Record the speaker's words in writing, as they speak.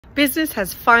Business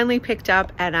has finally picked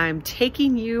up and I'm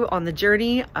taking you on the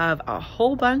journey of a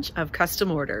whole bunch of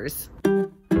custom orders.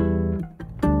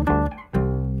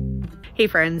 Hey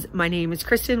friends, my name is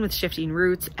Kristen with Shifting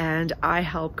Roots and I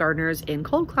help gardeners in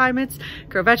cold climates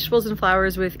grow vegetables and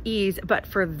flowers with ease. But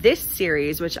for this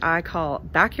series, which I call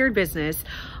Backyard Business,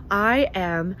 I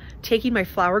am taking my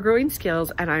flower growing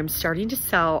skills and I'm starting to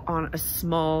sell on a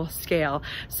small scale.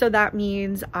 So that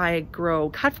means I grow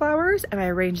cut flowers and I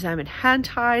arrange them in hand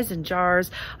ties and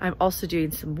jars. I'm also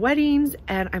doing some weddings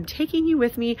and I'm taking you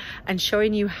with me and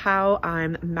showing you how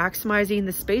I'm maximizing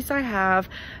the space I have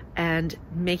and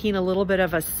making a little bit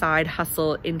of a side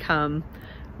hustle income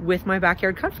with my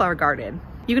backyard cut flower garden.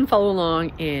 You can follow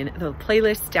along in the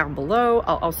playlist down below.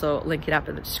 I'll also link it up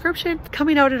in the description.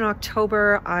 Coming out in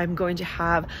October, I'm going to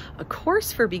have a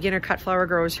course for beginner cut flower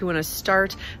growers who want to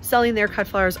start selling their cut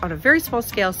flowers on a very small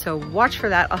scale. So watch for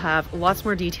that. I'll have lots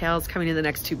more details coming in the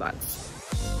next 2 months.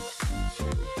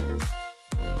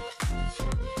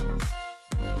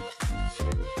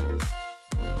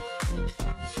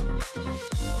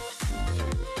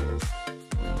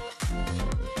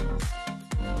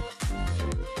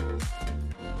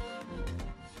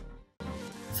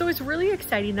 So it's really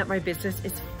exciting that my business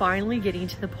is finally getting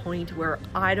to the point where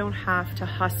I don't have to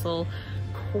hustle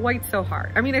quite so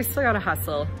hard. I mean, I still gotta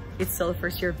hustle. It's still the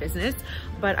first year of business,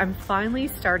 but I'm finally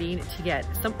starting to get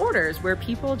some orders where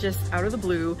people just out of the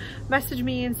blue message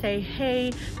me and say,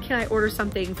 hey, can I order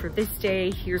something for this day?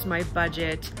 Here's my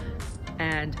budget.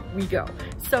 And we go.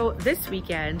 So this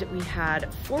weekend we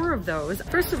had 4 of those.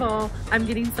 First of all, I'm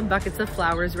getting some buckets of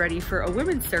flowers ready for a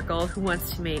women's circle who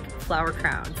wants to make flower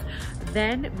crowns.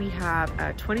 Then we have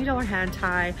a $20 hand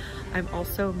tie. I'm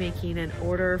also making an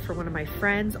order for one of my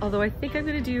friends, although I think I'm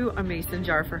gonna do a mason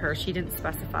jar for her. She didn't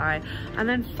specify. And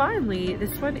then finally,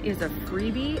 this one is a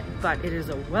freebie, but it is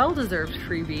a well-deserved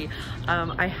freebie.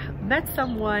 I met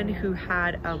someone who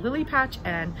had a lily patch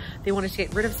and they wanted to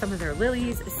get rid of some of their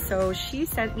lilies. So she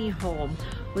sent me home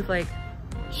with like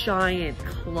giant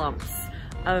clumps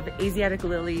of Asiatic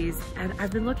lilies, and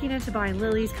I've been looking into buying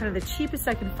lilies. Kind of the cheapest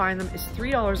I can find them is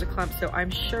 $3 a clump, so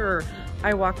I'm sure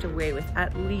I walked away with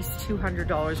at least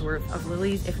 $200 worth of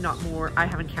lilies, if not more. I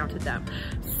haven't counted them.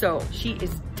 So she is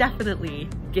definitely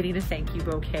getting a thank you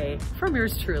bouquet from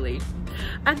yours truly.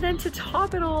 And then to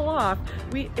top it all off,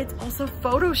 it's also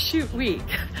photo shoot week.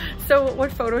 So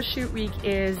what photo shoot week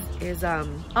is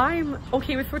I'm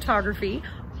okay with photography,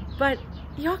 but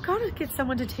y'all gotta get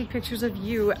someone to take pictures of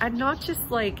you, and not just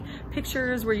like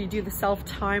pictures where you do the self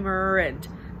timer and,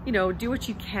 you know, do what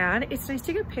you can. It's nice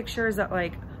to get pictures that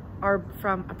like are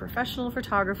from a professional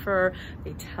photographer.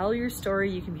 They tell your story.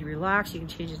 You can be relaxed. You can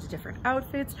change into different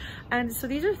outfits. And so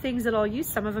these are things that I'll use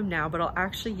some of them now, but I'll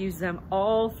actually use them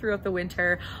all throughout the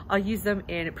winter. I'll use them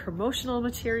in promotional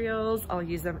materials. I'll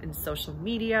use them in social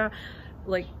media,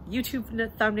 like YouTube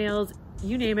thumbnails,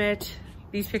 you name it.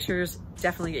 These pictures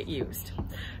definitely get used.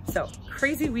 So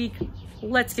crazy week,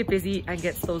 let's get busy and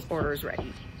get those orders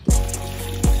ready.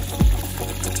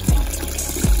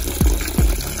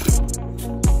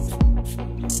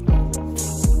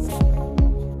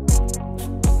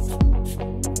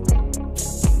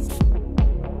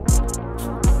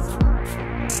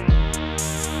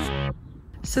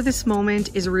 So this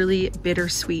moment is really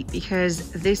bittersweet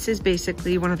because this is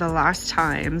basically one of the last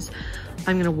times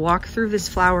I'm gonna walk through this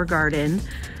flower garden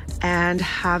and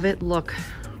have it look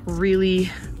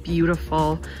really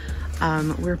beautiful.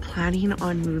 We're planning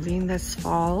on moving this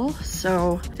fall,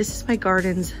 so this is my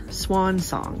garden's swan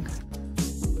song.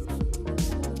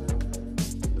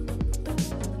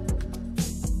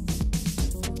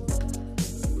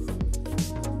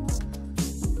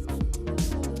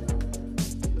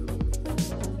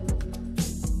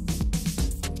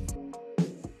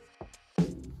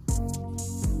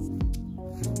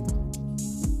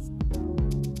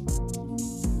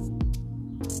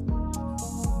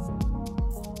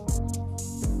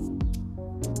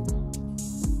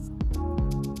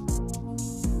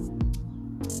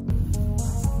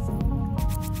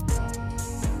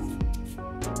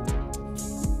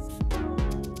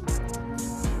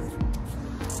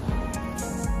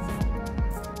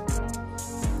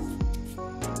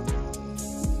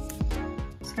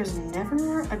 There's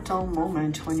never a dull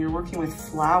moment when you're working with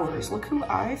flowers. Look who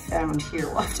I found here.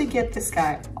 We'll have to get this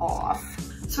guy off.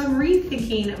 So I'm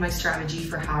rethinking my strategy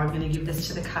for how I'm gonna give this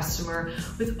to the customer.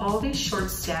 With all these short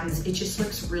stems, it just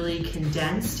looks really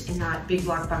condensed in that big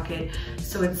block bucket.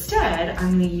 So instead,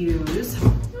 I'm gonna use...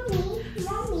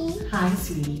 Mommy. Hi,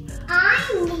 sweetie.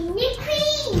 I'm Mini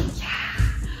Queen. Yeah.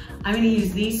 I'm gonna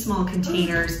use these small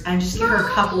containers and just give her a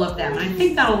couple of them. And I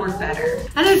think that'll work better.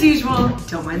 And as usual,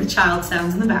 don't mind the child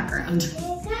sounds in the background.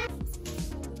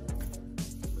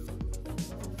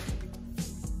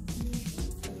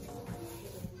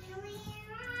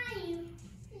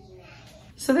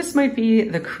 So this might be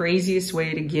the craziest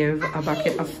way to give a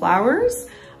bucket of flowers,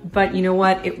 but you know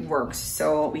what? It works.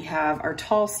 So we have our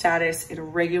tall status in a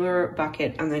regular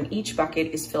bucket, and then each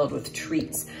bucket is filled with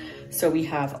treats. So we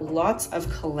have lots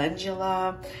of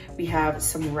calendula, we have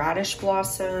some radish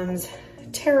blossoms,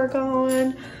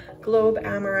 tarragon, globe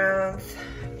amaranth.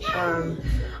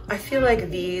 I feel like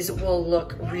these will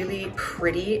look really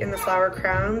pretty in the flower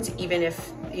crowns, even if,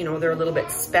 you know, they're a little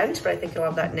bit spent, but I think they'll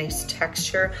have that nice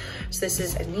texture. So this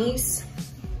is anise,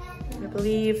 I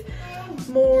believe,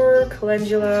 more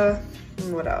calendula,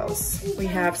 and what else? We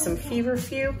have some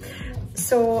feverfew.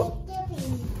 So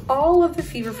all of the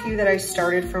feverfew that I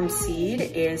started from seed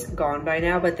is gone by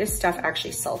now, but this stuff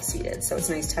actually self-seeded. So it's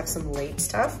nice to have some late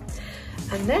stuff.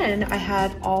 And then I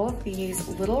had all of these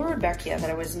little Rudbeckia that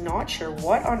I was not sure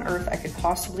what on earth I could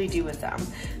possibly do with them.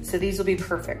 So these will be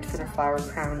perfect for the flower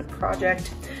crown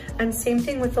project. And same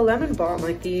thing with the lemon balm,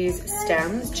 like these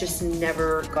stems just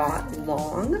never got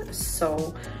long.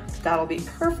 So that'll be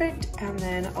perfect. And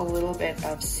then a little bit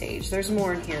of sage. There's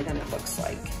more in here than it looks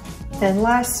like. Then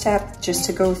last step, just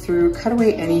to go through, cut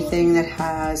away anything that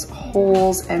has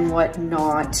holes and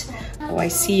whatnot. Oh, I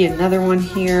see another one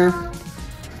here.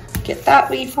 Get that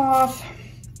leaf off,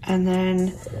 and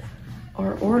then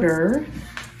our order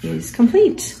is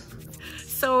complete.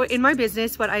 So in my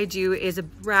business, what I do is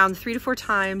around 3 to 4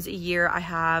 times a year, I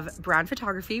have brand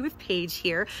photography with Paige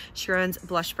here. She runs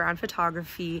Blush Brand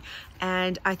Photography.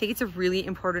 And I think it's a really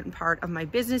important part of my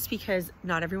business because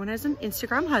not everyone has an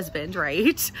Instagram husband,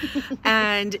 right?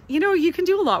 And you know, you can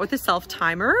do a lot with a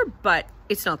self-timer, but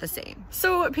it's not the same.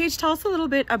 So Paige, tell us a little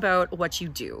bit about what you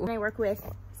do. I work with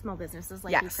small businesses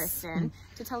like you, Kristen,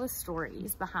 to tell the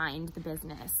stories behind the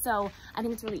business. So I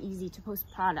think it's really easy to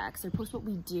post products or post what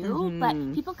we do, but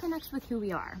people connect with who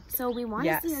we are. So we want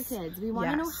to see our kids. We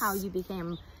want to know how you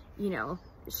became, you know,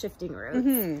 shifting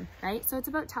roots, right? So it's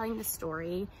about telling the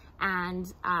story.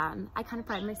 And I kind of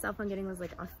pride myself on getting those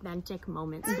like authentic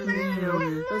moments from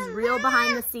you, those real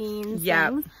behind the scenes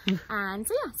things. And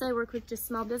so yeah, so I work with just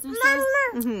small businesses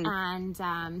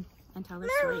and tell their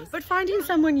stories. But finding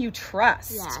someone you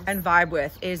trust and vibe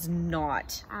with is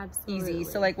not easy.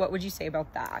 So like, what would you say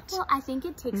about that? Well, I think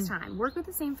it takes time. Work with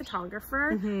the same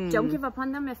photographer. Don't give up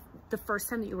on them if the first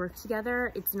time that you work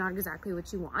together, it's not exactly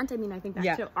what you want. I mean, I think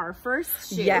back to our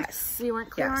first shoot. We weren't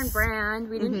clear on brand.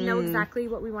 We didn't know exactly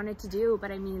what we wanted to do.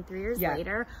 But I mean, 3 years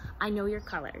later, I know your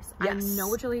colors. I know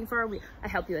what you're looking for. I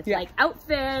help you with like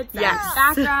outfits, and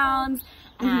backgrounds,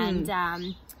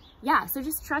 and yeah, so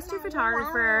just trust your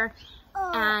photographer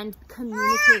and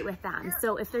communicate with them.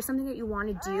 So if there's something that you want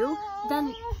to do,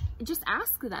 then just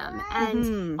ask them,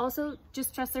 and also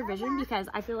just trust their vision, because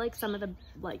I feel like some of the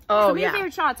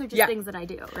favorite shots are just things that I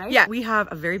do, right? Yeah, we have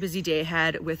a very busy day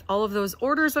ahead with all of those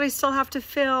orders that I still have to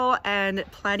fill and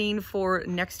planning for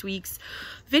next week's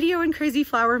video and crazy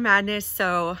flower madness.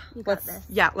 So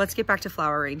let's get back to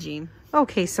flower arranging.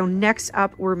 Okay, so next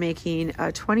up we're making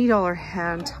a $20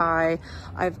 hand tie.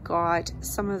 I've got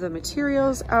some of the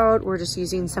materials out. We're just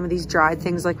using some of these dried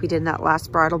things like we did in that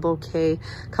last bridal bouquet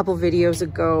a couple videos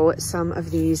ago. Some of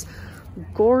these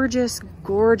gorgeous,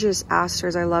 gorgeous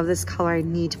asters. I love this color. I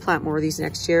need to plant more of these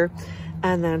next year.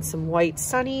 And then some white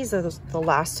sunnies, the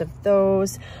last of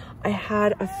those. I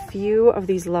had a few of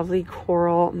these lovely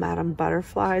coral Madame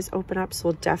Butterflies open up, so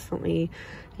we'll definitely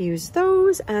use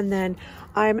those. And then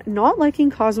I'm not liking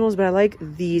Cosmos, but I like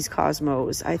these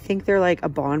Cosmos. I think they're like a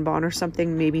bonbon or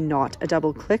something, maybe not a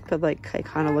double click, but like they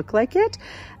kind of look like it.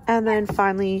 And then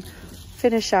finally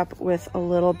finish up with a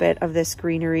little bit of this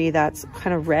greenery that's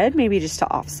kind of red, maybe just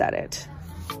to offset it.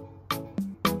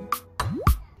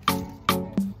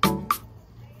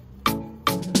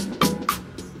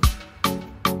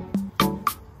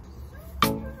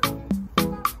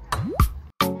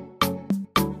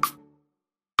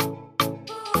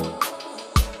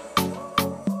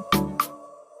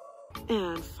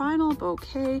 And final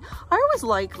bouquet. I always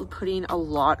like putting a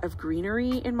lot of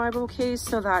greenery in my bouquets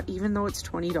so that even though it's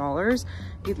 $20,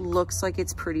 it looks like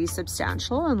it's pretty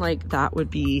substantial, and like that would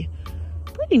be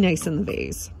pretty nice in the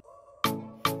vase.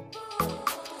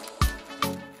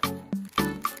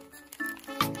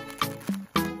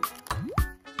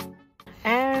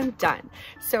 And done.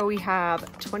 So we have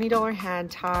 $20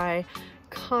 hand tie,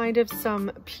 kind of some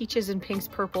peaches and pinks,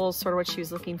 purples, sort of what she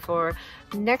was looking for.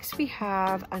 Next we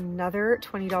have another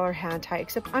 $20 hand tie,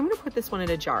 except I'm going to put this one in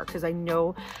a jar because I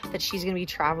know that she's going to be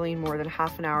traveling more than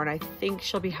half an hour, and I think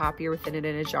she'll be happier with it in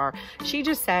a jar. She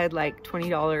just said like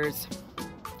 $20,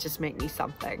 just make me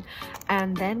something.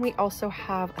 And then we also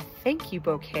have a thank you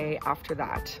bouquet after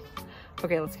that.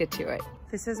 Okay, let's get to it.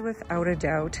 This is without a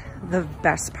doubt the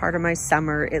best part of my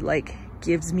summer. It like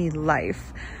gives me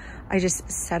life. I just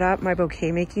set up my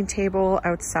bouquet making table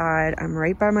outside. I'm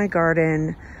right by my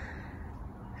garden.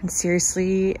 And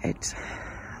seriously,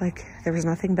 there was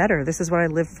nothing better. This is what I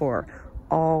live for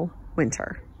all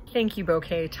winter. Thank you,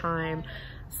 bouquet time.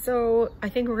 So I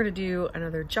think we're gonna do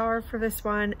another jar for this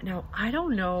one. Now, I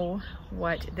don't know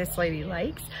what this lady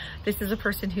likes. This is a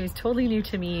person who's totally new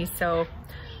to me, so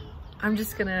I'm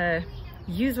just gonna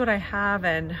use what I have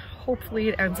and hopefully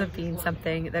it ends up being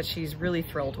something that she's really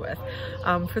thrilled with.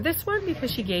 For this one,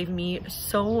 because she gave me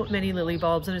so many lily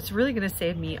bulbs and it's really gonna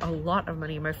save me a lot of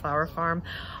money in my flower farm,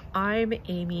 I'm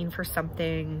aiming for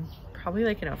something probably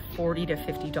like in a $40 to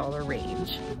 $50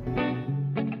 range.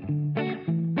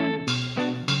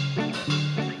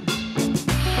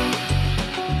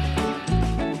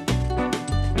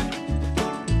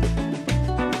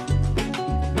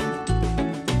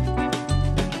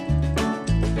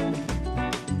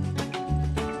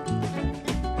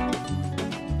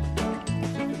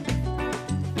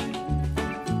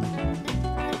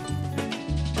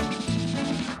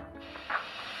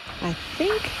 I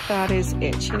think that is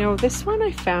it. You know, this one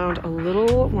I found a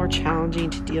little more challenging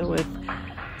to deal with.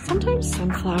 Sometimes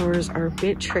sunflowers are a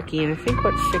bit tricky, and I think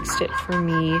what fixed it for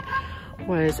me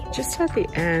was just at the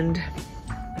end,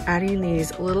 adding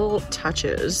these little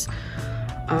touches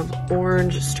of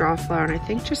orange straw flower, and I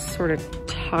think just sort of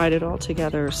tied it all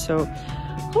together. So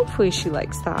hopefully she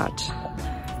likes that.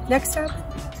 Next up,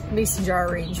 mason jar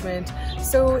arrangement.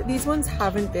 So these ones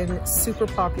haven't been super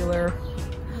popular,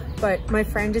 but my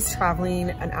friend is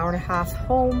traveling an hour and a half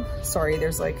home. Sorry,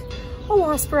 there's like a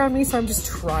wasp around me, so I'm just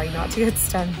trying not to get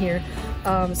stung here.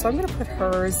 So I'm gonna put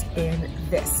hers in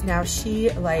this. Now she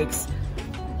likes,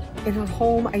 in her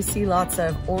home, I see lots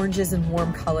of oranges and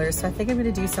warm colors, so I think I'm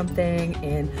gonna do something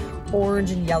in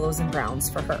orange and yellows and browns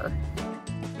for her.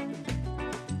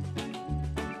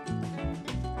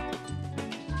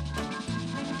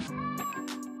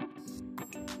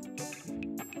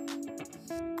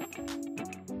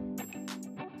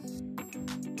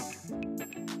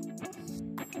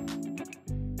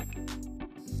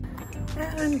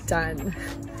 And done.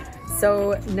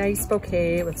 So nice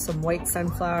bouquet with some white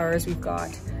sunflowers. We've got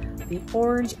the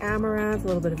orange amaranth, a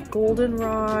little bit of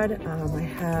goldenrod. I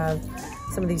have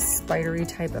some of these spidery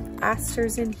type of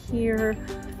asters in here,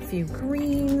 a few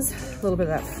greens, a little bit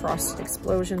of that frosted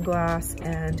explosion glass,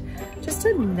 and just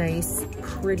a nice,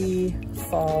 pretty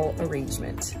fall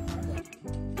arrangement.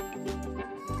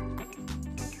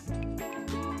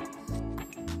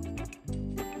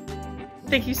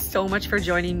 Thank you so much for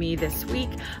joining me this week.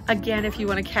 Again, if you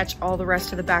want to catch all the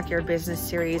rest of the Backyard Business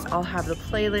series, I'll have the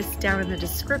playlist down in the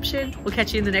description. We'll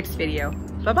catch you in the next video.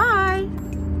 Bye-bye.